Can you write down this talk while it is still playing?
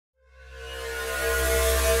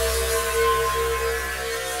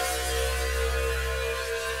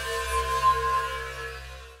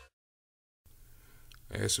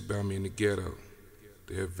ask about me in the ghetto,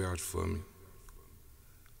 they'll vouch for me.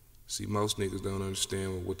 See, most niggas don't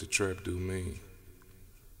understand what the trap do mean.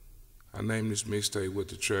 I named this mixtape What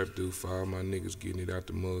the Trap Do for all my niggas getting it out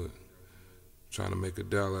the mud, trying to make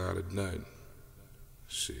 $1 out of nothing.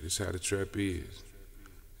 Shit, it's how the trap is.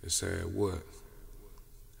 It's how it what?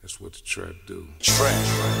 That's what the trap do. Trap.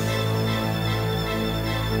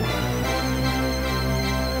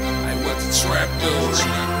 Hey, what the trap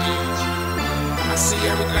do? I see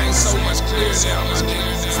everything so much clearer now, my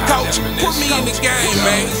nigga. Coach, put me in the game,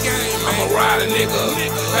 man. I'm a rider, nigga.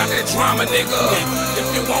 Got that drama, nigga. If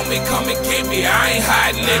you want me, come and get me. I ain't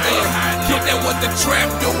hiding, nigga. Get that what the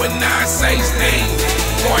trap do when I say things.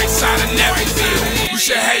 Boy, Eastside of Naptown, you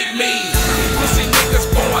should hate me. Pussy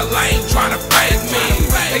niggas born lame, tryna fake me.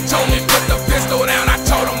 They told me put the pistol down, I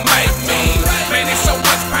told them make me. Man, there's so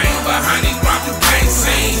much pain behind these rhymes you can't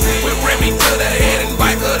see. With Remy to the head and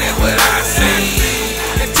biker, that's what I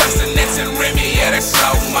see. And Tustin' Nets and Remy, yeah, that's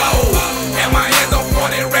slow-mo. And my hands on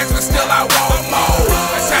 40 racks, but still I want more.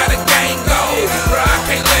 That's how the game goes, bro, I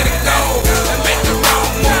can't let it go. And make the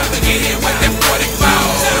wrong move and get hit with that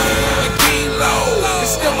 44. And kilo,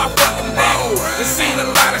 it's still my fucking bro. It's seen a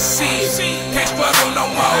lot of shit, can't struggle no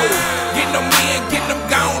more. Getting them in, getting them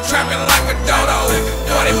gone, trapping like a dodo.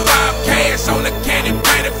 45 cash on the candy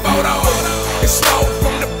painted photo. It's Swoe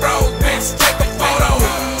from the bros, bitch, take a photo.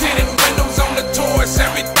 Tinted windows on the tours,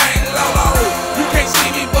 everything low. You can't see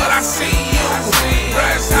me, but I see you.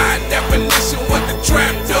 Press high definition, what the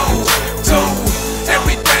trap do. Two,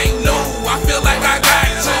 everything new, I feel like I got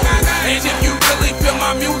to. And if you really feel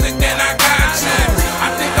my music, then I got you. I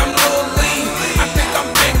think I'm Lil Lee, I think I'm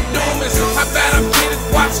Big Doomis. I bet I'm kidding,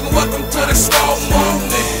 watching, welcome to the Swoe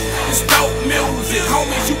movement. It's dope music,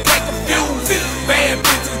 homies, you can't confuse it. Bad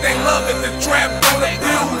bitches, they love it, the trap don't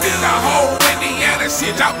abuse it. The whole Indiana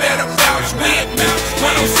shit, y'all better vouch with me.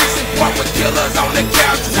 106 and walk with killers on the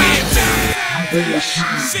couch with me.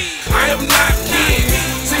 I am not kidding.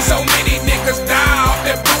 See so many niggas die off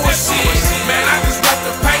that bullshit. Man, I just want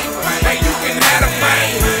the paper, and you can have the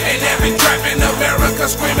fame. And every trap in America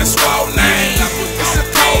screaming Swoe name. It's a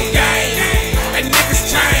cold game, and niggas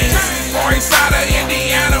change. Or inside of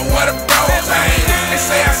Indiana, what a bro thing. They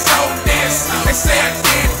say I sold this, they say I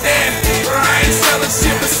did that. But I ain't selling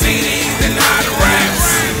shit but CDs and hot raps.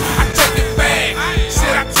 I take it back,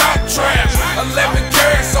 shit I talk trap. 11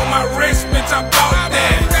 carats on my wrist, bitch, I bought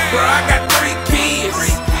that. Bro, I got 3 kids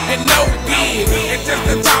and no gig. And just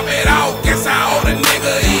to top it off, guess how old a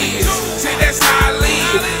nigga is. See, that's how I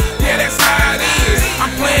live, yeah, that's how it is.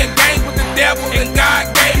 I'm playing games with the devil and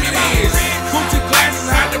God gave me this. Gucci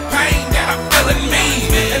glasses hide the pain that I'm feeling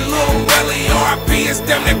me. And Lil Welly, R.I.P. is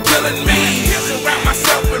them that killing me. Surround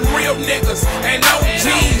myself with real niggas and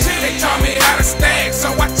OGs. They taught me how to stack,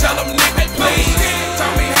 so I tell them nigga please.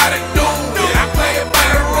 Taught me how to do it, I play it by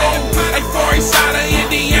the rules. Hey, for Eastside of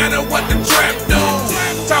Indiana, what the trap do?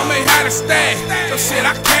 Taught me how to stack, so shit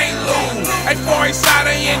I can't lose. Hey, for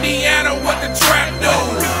Eastside of Indiana, what the trap do?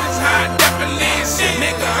 It's high definition,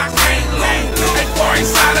 niggas I can't lose. Hey, for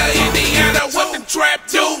Eastside of Indiana, what the trap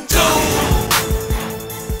do?